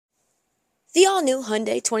The all-new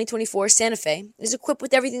Hyundai 2024 Santa Fe is equipped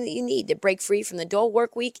with everything that you need to break free from the dull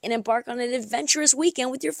work week and embark on an adventurous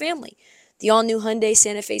weekend with your family. The all-new Hyundai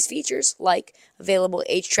Santa Fe's features, like available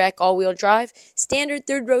H-Track all-wheel drive, standard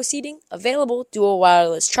third-row seating, available dual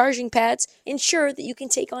wireless charging pads, ensure that you can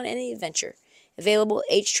take on any adventure. Available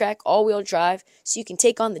H-Track all-wheel drive so you can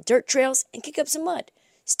take on the dirt trails and kick up some mud.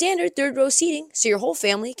 Standard third-row seating so your whole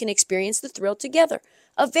family can experience the thrill together.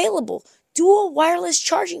 Available dual wireless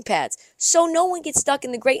charging pads so no one gets stuck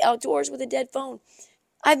in the great outdoors with a dead phone.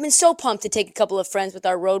 I've been so pumped to take a couple of friends with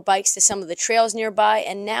our road bikes to some of the trails nearby,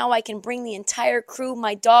 and now I can bring the entire crew,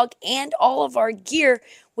 my dog, and all of our gear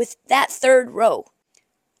with that third row.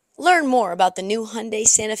 Learn more about the new Hyundai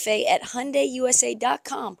Santa Fe at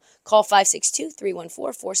HyundaiUSA.com. Call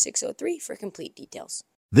 562-314-4603 for complete details.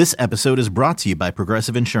 This episode is brought to you by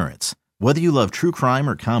Progressive Insurance. Whether you love true crime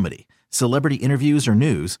or comedy, celebrity interviews or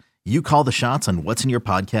news, you call the shots on what's in your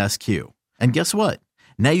podcast queue. And guess what?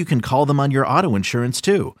 Now you can call them on your auto insurance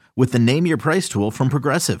too with the Name Your Price tool from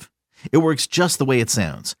Progressive. It works just the way it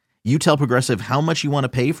sounds. You tell Progressive how much you want to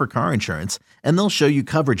pay for car insurance, and they'll show you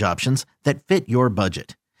coverage options that fit your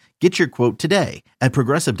budget. Get your quote today at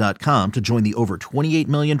Progressive.com to join the over 28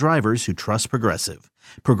 million drivers who trust Progressive.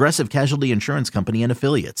 Progressive Casualty Insurance Company and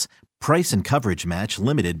Affiliates. Price and coverage match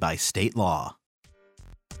limited by state law.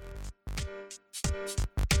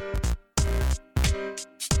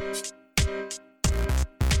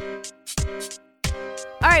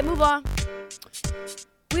 All right, move on.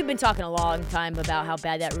 We've been talking a long time about how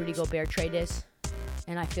bad that Rudy Gobert trade is,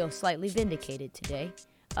 and I feel slightly vindicated today.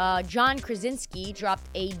 John Krasinski dropped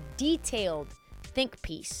a detailed think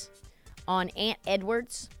piece on Ant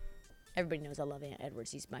Edwards. Everybody knows I love Ant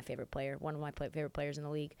Edwards. He's my favorite player, one of my favorite players in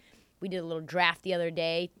the league. We did a little draft the other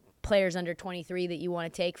day. Players under 23 that you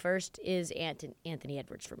want to take first is Anthony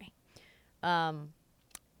Edwards for me.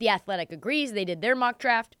 The Athletic agrees. They did their mock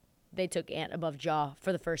draft. They took Ant above Ja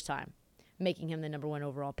for the first time, making him the number 1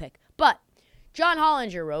 overall pick. But John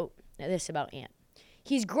Hollinger wrote this about Ant.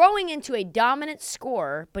 He's growing into a dominant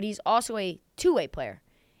scorer, but he's also a two-way player.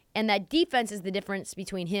 And that defense is the difference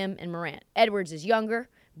between him and Morant. Edwards is younger,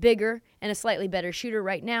 bigger, and a slightly better shooter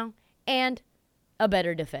right now, and a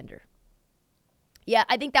better defender. Yeah,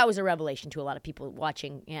 I think that was a revelation to a lot of people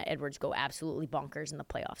watching Edwards go absolutely bonkers in the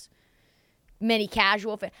playoffs. Many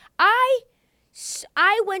casual fans. I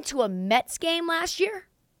went to a Mets game last year,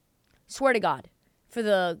 swear to God, for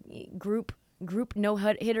the group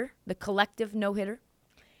no-hitter, the collective no-hitter.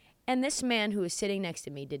 And this man who was sitting next to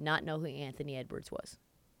me did not know who Anthony Edwards was.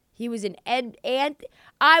 He was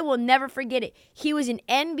I will never forget it. He was an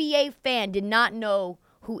NBA fan, did not know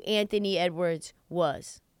who Anthony Edwards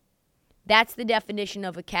was. That's the definition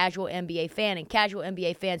of a casual NBA fan. And casual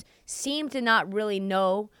NBA fans seem to not really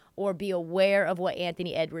know or be aware of what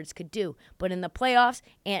Anthony Edwards could do. But in the playoffs,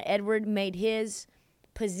 Ant Edwards made his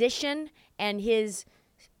position and his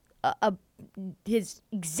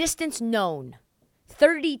existence known.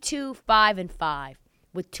 32-5-5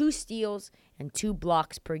 with 2 steals and 2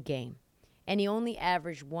 blocks per game. And he only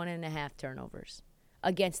averaged 1.5 turnovers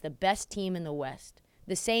against the best team in the West.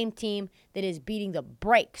 The same team that is beating the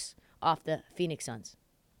brakes off the Phoenix Suns.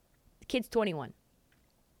 The kid's 21.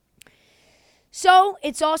 So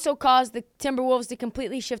it's also caused the Timberwolves to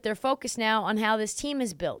completely shift their focus now on how this team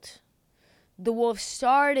is built. The Wolves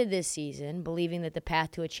started this season believing that the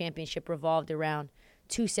path to a championship revolved around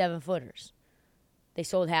 2 7-footers. They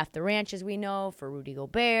sold half the ranch, as we know, for Rudy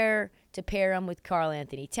Gobert to pair him with Karl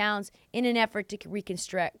Anthony Towns in an effort to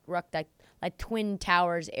reconstruct that Twin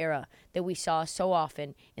Towers era that we saw so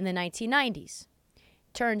often in the 1990s.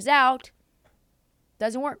 Turns out,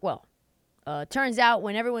 doesn't work well. Turns out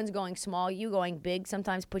when everyone's going small, you going big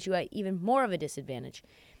sometimes puts you at even more of a disadvantage.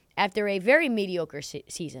 After a very mediocre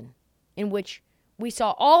season in which we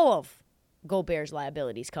saw all of Gobert's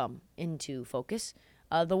liabilities come into focus,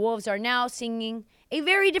 the Wolves are now singing a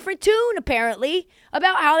very different tune, apparently,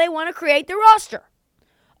 about how they want to create the roster.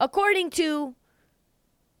 According to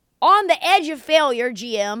On the Edge of Failure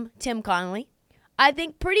GM Tim Connolly, I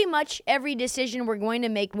think pretty much every decision we're going to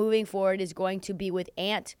make moving forward is going to be with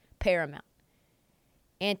Ant paramount.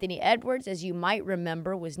 Anthony Edwards, as you might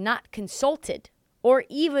remember, was not consulted or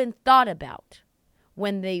even thought about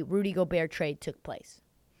when the Rudy Gobert trade took place.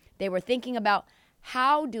 They were thinking about,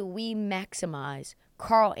 how do we maximize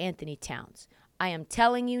Karl Anthony Towns? I am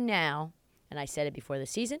telling you now, and I said it before the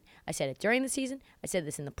season, I said it during the season, I said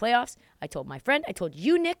this in the playoffs, I told my friend, I told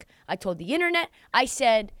you, Nick, I told the internet, I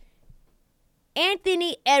said,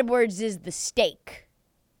 Anthony Edwards is the steak.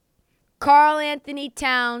 Karl Anthony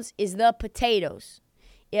Towns is the potatoes.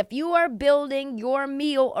 If you are building your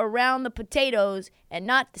meal around the potatoes and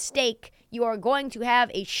not the steak, you are going to have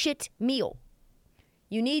a shit meal.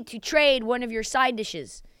 You need to trade one of your side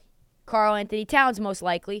dishes, Karl Anthony Towns most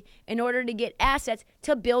likely, in order to get assets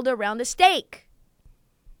to build around the steak.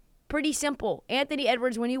 Pretty simple. Anthony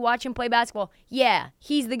Edwards, when you watch him play basketball, yeah,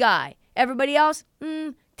 he's the guy. Everybody else,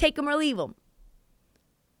 take him or leave him.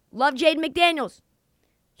 Love Jaden McDaniels.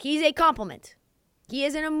 He's a compliment. He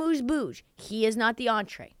isn't a amuse-bouche. He is not the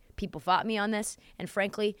entree. People fought me on this, and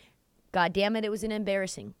frankly, God damn it, it was an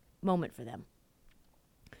embarrassing moment for them.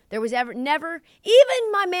 There was never,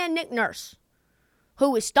 even my man Nick Nurse,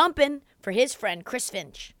 who was stumping for his friend Chris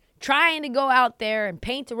Finch, trying to go out there and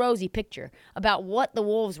paint a rosy picture about what the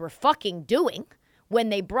Wolves were fucking doing when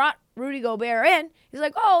they brought Rudy Gobert in. He's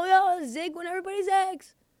like, oh, yeah, zig when everybody's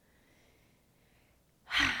eggs.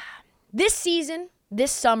 This season,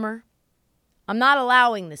 this summer, I'm not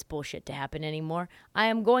allowing this bullshit to happen anymore. I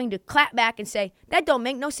am going to clap back and say, that don't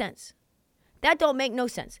make no sense. That don't make no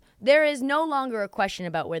sense. There is no longer a question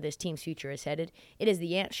about where this team's future is headed. It is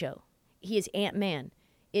the Ant Show. He is Ant-Man.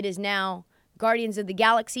 It is now Guardians of the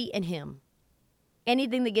Galaxy and him.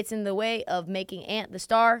 Anything that gets in the way of making Ant the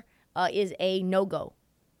star is a no-go.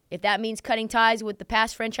 If that means cutting ties with the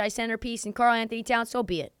past franchise centerpiece and Karl Anthony Towns, so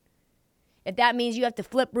be it. If that means you have to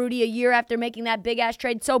flip Rudy a year after making that big-ass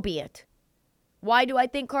trade, so be it. Why do I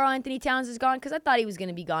think Karl Anthony Towns is gone? Because I thought he was going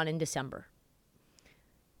to be gone in December.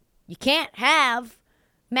 You can't have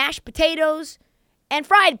mashed potatoes and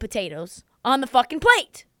fried potatoes on the fucking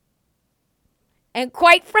plate. And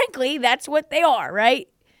quite frankly, that's what they are, right?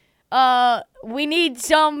 We need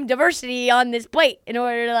some diversity on this plate in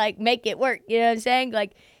order to, make it work. You know what I'm saying?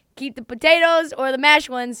 Keep the potatoes or the mashed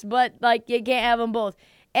ones, but, you can't have them both.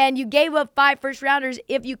 And you gave up 5 first-rounders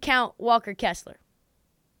if you count Walker Kessler,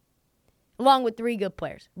 along with 3 good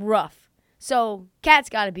players. Rough. So, Cat's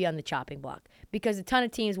got to be on the chopping block because a ton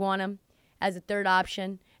of teams want him as a third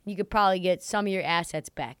option. You could probably get some of your assets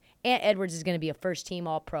back. Ant Edwards is going to be a first-team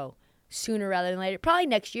All-Pro sooner rather than later, probably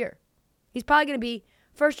next year. He's probably going to be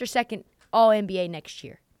first or second All-NBA next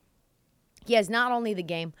year. He has not only the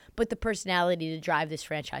game, but the personality to drive this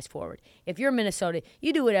franchise forward. If you're Minnesota,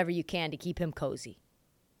 you do whatever you can to keep him cozy.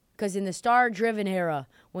 Because in the star-driven era,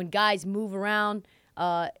 when guys move around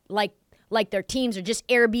like their teams are just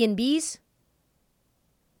Airbnbs,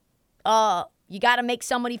 you got to make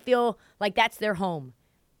somebody feel like that's their home.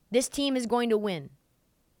 This team is going to win.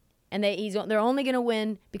 And they're only going to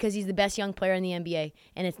win because he's the best young player in the NBA,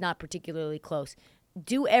 and it's not particularly close.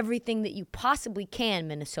 Do everything that you possibly can,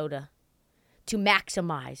 Minnesota, to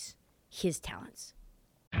maximize his talents.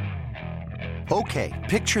 Okay,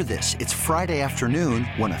 picture this. It's Friday afternoon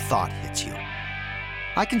when a thought hits you.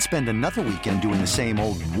 I can spend another weekend doing the same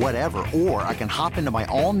old whatever, or I can hop into my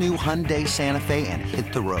all-new Hyundai Santa Fe and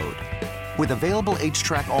hit the road. With available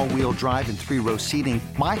H-Track all-wheel drive and 3-row seating,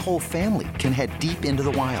 my whole family can head deep into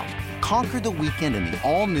the wild. Conquer the weekend in the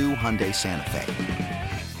all-new Hyundai Santa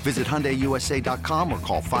Fe. Visit HyundaiUSA.com or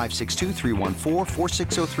call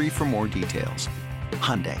 562-314-4603 for more details.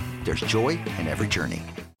 Hyundai, there's joy in every journey.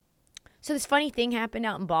 So this funny thing happened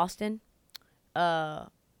out in Boston. And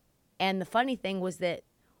the funny thing was that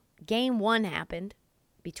Game 1 happened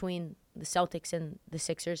between the Celtics and the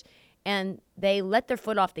Sixers, and they let their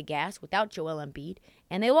foot off the gas without Joel Embiid,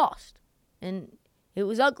 and they lost. And it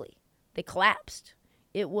was ugly. They collapsed.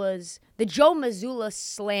 It was the Joe Mazzulla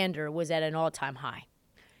slander was at an all-time high.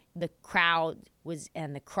 The crowd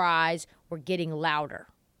and the cries were getting louder.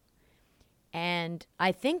 And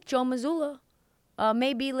I think Joe Mazzulla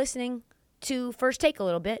may be listening to First Take a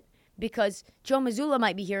little bit, because Joe Mazzulla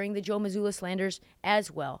might be hearing the Joe Mazzulla slanders as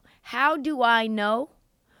well. How do I know?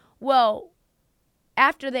 Well,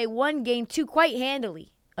 after they won Game 2 quite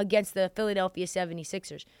handily against the Philadelphia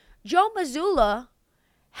 76ers, Joe Mazzulla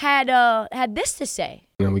had this to say.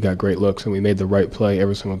 We got great looks, and we made the right play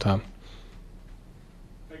every single time.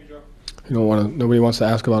 Thank you, Joe. Nobody wants to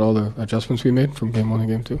ask about all the adjustments we made from Game 1 and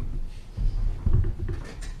Game 2.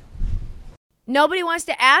 Nobody wants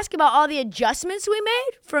to ask about all the adjustments we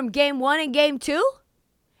made from Game 1 and Game 2?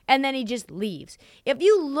 And then he just leaves. If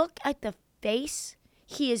you look at the face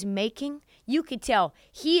he is making, you could tell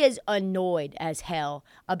he is annoyed as hell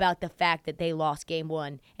about the fact that they lost Game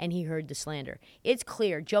 1 and he heard the slander. It's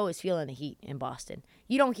clear Joe is feeling the heat in Boston.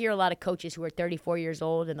 You don't hear a lot of coaches who are 34 years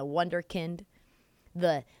old and the wonderkind,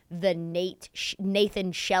 the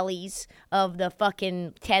Nathan Shelleys of the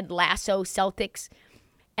fucking Ted Lasso Celtics.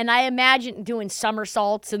 And I imagine doing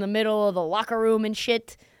somersaults in the middle of the locker room and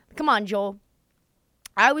shit. Come on, Joel.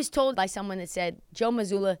 I was told by someone that said Joe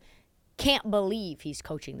Mazzulla can't believe he's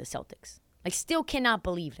coaching the Celtics. Still cannot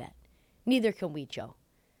believe that. Neither can we, Joe.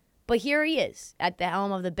 But here he is at the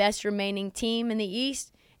helm of the best remaining team in the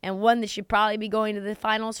East, and one that should probably be going to the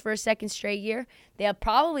finals for a second straight year. They have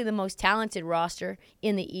probably the most talented roster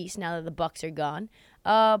in the East now that the Bucks are gone.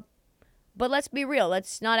 But let's be real.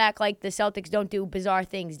 Let's not act like the Celtics don't do bizarre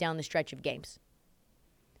things down the stretch of games.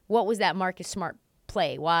 What was that Marcus Smart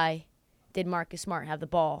play? Why did Marcus Smart have the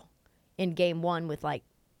ball in game 1 with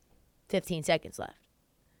 15 seconds left?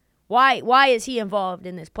 Why is he involved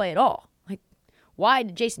in this play at all? Why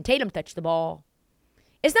did Jason Tatum touch the ball?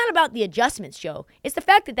 It's not about the adjustments, Joe. It's the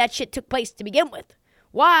fact that shit took place to begin with.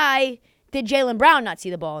 Why did Jaylen Brown not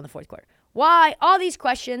see the ball in the fourth quarter? Why? All these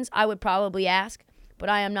questions I would probably ask, but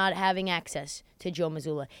I am not having access to Joe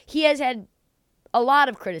Mazzulla. He has had a lot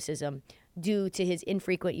of criticism due to his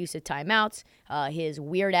infrequent use of timeouts, his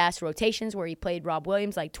weird-ass rotations where he played Rob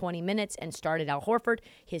Williams 20 minutes and started Al Horford,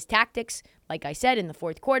 his tactics, like I said, in the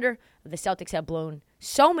fourth quarter. The Celtics have blown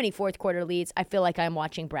so many fourth-quarter leads, I feel like I'm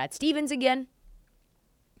watching Brad Stevens again.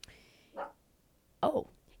 Oh,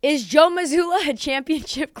 is Joe Mazzulla a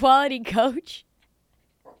championship-quality coach?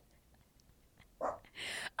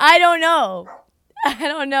 I don't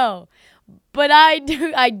know. But I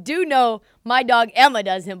do know my dog Emma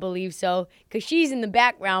doesn't believe so, because she's in the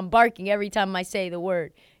background barking every time I say the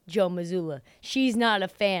word Joe Mazzulla. She's not a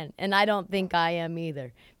fan, and I don't think I am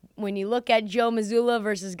either. When you look at Joe Mazzulla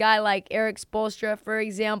versus a guy like Eric Spoelstra, for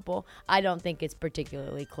example, I don't think it's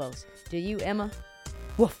particularly close. Do you, Emma?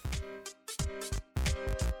 Woof.